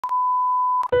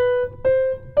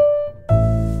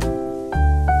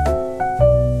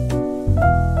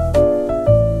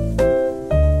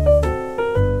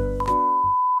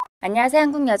안녕하세요,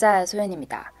 한국 여자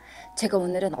소연입니다. 제가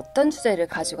오늘은 어떤 주제를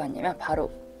가지고 왔냐면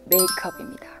바로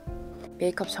메이크업입니다.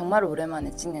 메이크업 정말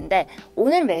오랜만에 찍는데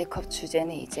오늘 메이크업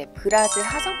주제는 이제 브라질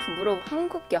화장품으로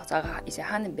한국 여자가 이제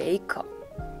하는 메이크업.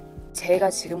 제가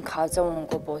지금 가져온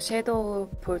거 뭐 섀도우,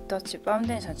 볼터치,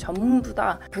 파운데이션 전부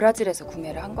다 브라질에서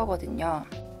구매를 한 거거든요.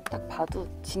 딱 봐도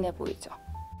진해 보이죠?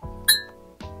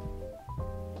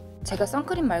 제가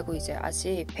선크림 말고 이제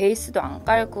아직 베이스도 안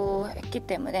깔고 했기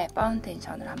때문에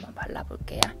파운데이션을 한번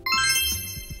발라볼게요.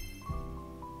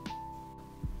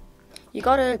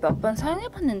 이거를 몇 번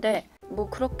사용해봤는데 뭐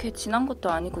그렇게 진한 것도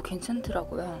아니고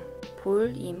괜찮더라고요.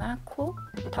 볼, 이마, 코,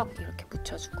 턱 이렇게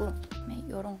묻혀주고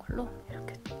이런 걸로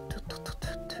이렇게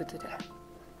툭툭툭툭 두드려요.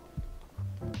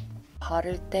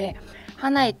 바를 때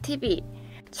하나의 팁이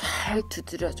잘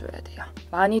두드려줘야 돼요.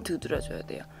 많이 두드려줘야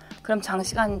돼요. 그럼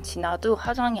장시간 지나도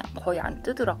화장이 거의 안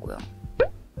뜨더라고요.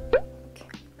 이렇게.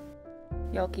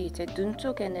 여기 이제 눈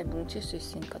쪽에는 뭉칠 수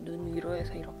있으니까 눈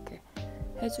위로해서 이렇게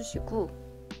해주시고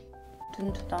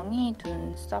눈두덩이,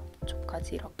 눈썹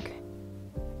쪽까지 이렇게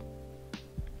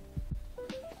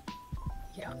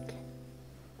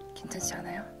괜찮지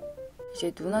않아요? 이제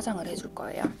눈 화장을 해줄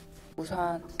거예요.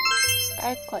 우선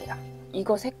깔 거예요.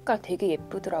 이거 색깔 되게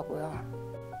예쁘더라고요.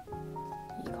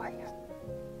 이거예요.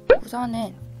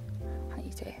 우선은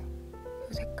이제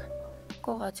이 색깔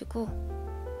섞어가지고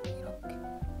이렇게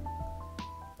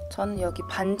저는 여기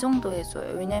반 정도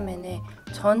해줘요. 왜냐면은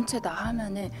전체 다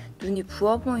하면은 눈이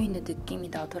부어 보이는 느낌이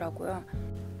나더라고요.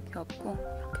 그래갖고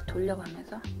이렇게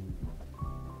돌려가면서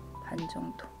반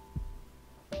정도.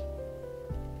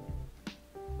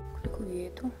 그리고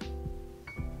위에도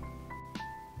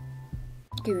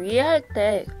이렇게 위에 할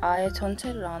때 아예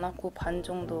전체를 안 하고 반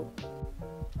정도.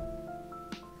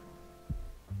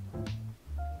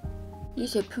 이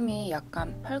제품이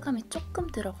약간 펄감이 조금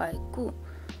들어가 있고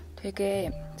되게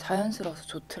자연스러워서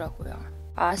좋더라고요.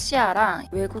 아시아랑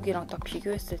외국이랑 딱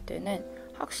비교했을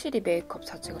때는 확실히 메이크업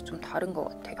자체가 좀 다른 것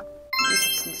같아요.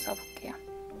 이 제품을 써볼게요.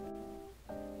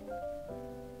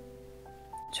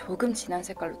 조금 진한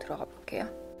색깔로 들어가 볼게요.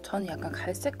 저는 약간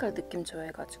갈색깔 느낌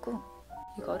좋아해가지고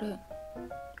이거를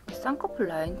여기 쌍꺼풀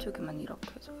라인 쪽에만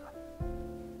이렇게 해줘요.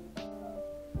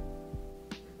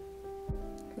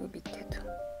 그리고 밑에도.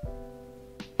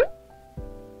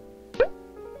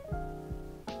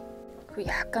 그리고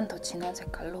약간 더 진한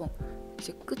색깔로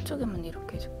이제 끝쪽에만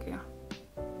이렇게 해줄게요.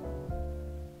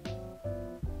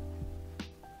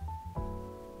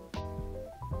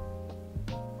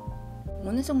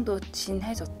 어느 정도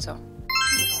진해졌죠?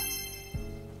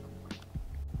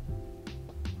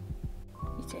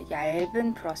 이제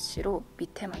얇은 브러쉬로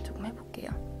밑에만 조금 해볼게요.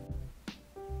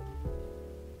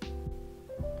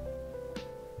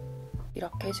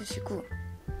 이렇게 해주시고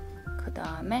그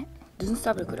다음에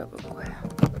눈썹을 그려볼 거예요.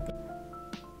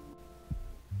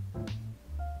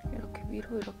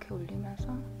 위로 이렇게 올리면서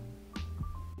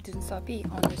눈썹이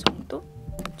어느 정도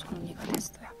정리가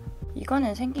됐어요.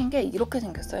 이거는 생긴 게 이렇게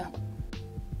생겼어요.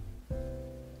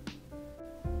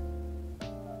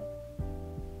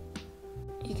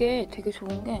 이게 되게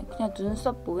좋은 게 그냥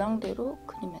눈썹 모양대로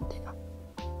그리면 돼요.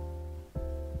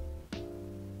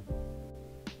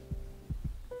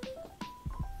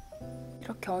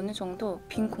 이렇게 어느 정도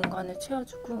빈 공간을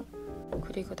채워주고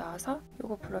그리고 나서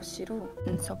이거 브러쉬로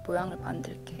눈썹 모양을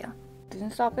만들게요.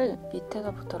 눈썹을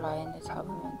밑에서부터 라인을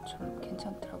잡으면 좀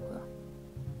괜찮더라고요.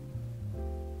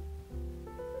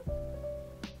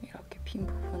 이렇게 빈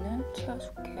부분을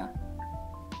채워줄게요.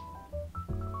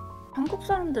 한국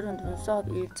사람들은 눈썹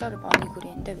일자를 많이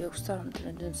그리는데 외국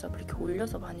사람들은 눈썹을 이렇게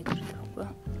올려서 많이 그리더라고요.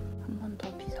 한 번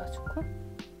더 빗어주고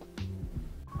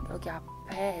여기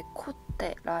앞에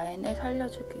콧대 라인을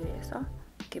살려주기 위해서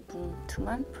이렇게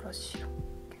뭉퉁한 브러쉬로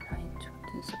이렇게 라인 쪽,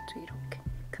 눈썹 쪽 이렇게.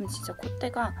 그럼 진짜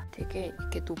콧대가 되게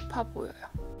이렇게 높아 보여요.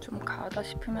 좀 가하다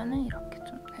싶으면 이렇게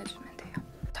좀 해주면 돼요.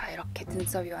 자, 이렇게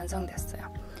눈썹이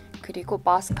완성됐어요. 그리고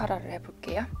마스카라를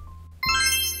해볼게요.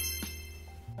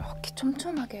 이렇게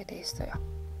촘촘하게 돼 있어요.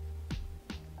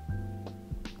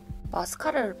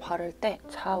 마스카라를 바를 때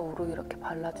좌우로 이렇게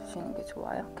발라주시는 게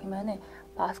좋아요. 그러면은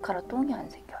마스카라 똥이 안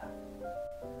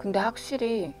생겨요. 근데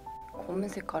확실히 검은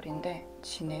색깔인데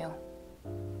진해요.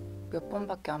 몇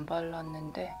번밖에 안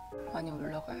발랐는데 많이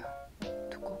올라가요.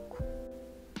 두껍고.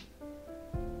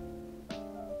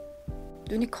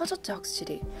 눈이 커졌죠,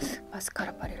 확실히.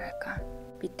 마스카라 발이랄까.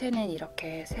 밑에는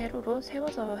이렇게 세로로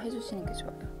세워서 해주시는 게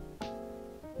좋아요.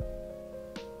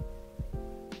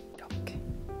 이렇게.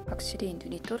 확실히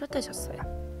눈이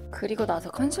또렷해졌어요. 그리고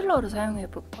나서 컨실러를 사용해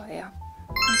볼 거예요.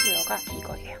 컨실러가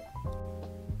이거예요.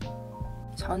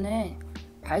 저는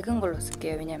밝은 걸로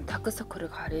쓸게요. 왜냐면 다크서클을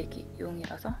가리기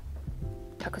용이라서.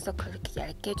 다크서클을 이렇게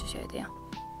얇게 해주셔야 돼요.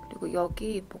 그리고 그리고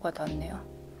여기 뭐가 났네요.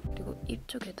 그리고 입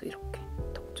쪽에도 이렇게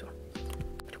턱 쪽.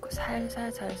 그리고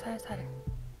살살.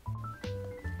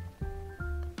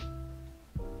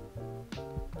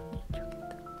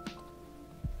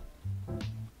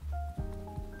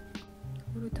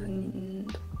 그리고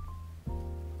눈도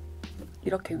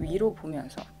이렇게 위로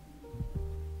보면서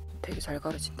되게 잘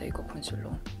가려진다. 이거 컨실러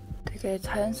되게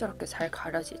자연스럽게 잘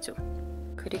가려지죠.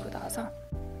 그리고 나서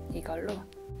이걸로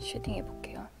쉐딩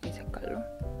해볼게요. 이 색깔로.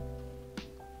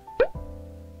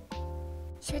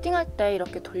 쉐딩할 때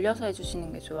이렇게 돌려서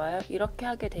해주시는 게 좋아요. 이렇게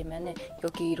하게 되면은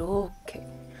여기 이렇게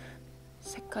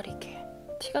색깔이 이렇게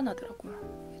티가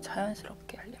나더라고요.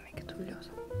 자연스럽게 하려면 이렇게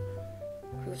돌려서.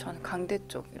 그리고 저는 강대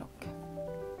쪽 이렇게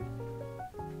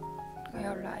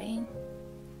헤어라인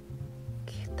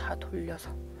이렇게 다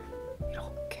돌려서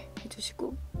이렇게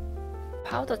해주시고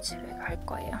파우더 칠을 할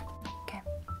거예요. 이렇게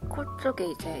코 쪽에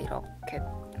이제 이렇게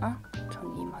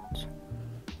전 이마 쪽.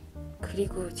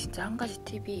 그리고 진짜 한 가지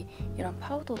팁이 이런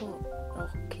파우더로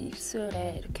이렇게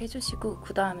입술에 이렇게 해주시고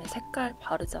그 다음에 색깔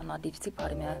바르잖아. 립스틱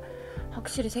바르면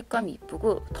확실히 색감이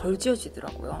이쁘고 덜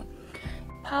지워지더라고요.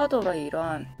 파우더로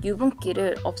이런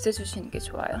유분기를 없애주시는 게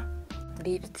좋아요.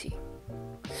 립스틱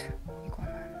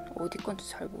이거는 어디 건지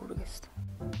잘 모르겠어.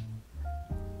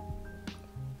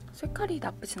 색깔이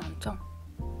나쁘진 않죠?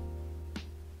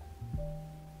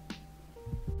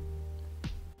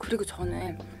 그리고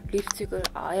저는 립스틱을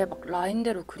아예 막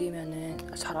라인대로 그리면은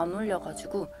잘 안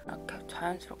올려가지고 이렇게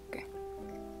자연스럽게.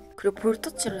 그리고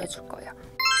볼터치를 해줄 거예요.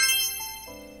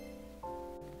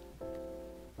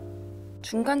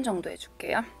 중간 정도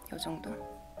해줄게요. 이 정도.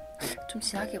 좀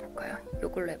진하게 해볼까요?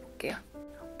 이걸로 해볼게요.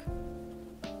 이렇게.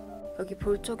 여기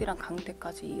볼 쪽이랑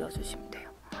강대까지 이어주시면 돼요.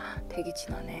 되게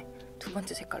진하네. 두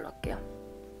번째 색깔로 할게요.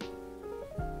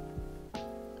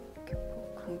 이렇게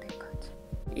강대까지.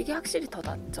 이게 확실히 더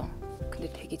낫죠?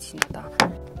 근데 되게 진하다.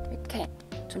 이렇게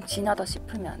좀 진하다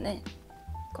싶으면은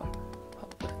이거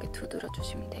이렇게 두드려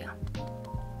주시면 돼요.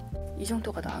 이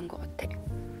정도가 나은 것 같아.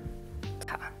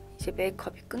 자, 이제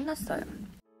메이크업이 끝났어요.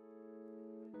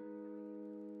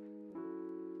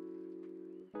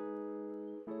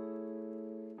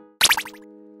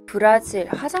 브라질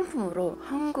화장품으로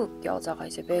한국 여자가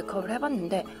이제 메이크업을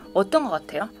해봤는데 어떤 것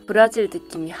같아요? 브라질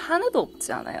느낌이 하나도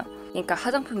없지 않아요? 그러니까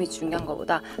화장품이 중요한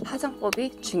것보다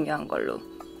화장법이 중요한 걸로.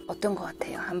 어떤 것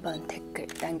같아요? 한번 댓글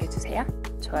남겨주세요.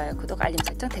 좋아요, 구독, 알림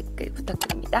설정, 댓글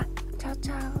부탁드립니다.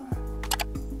 차오차오.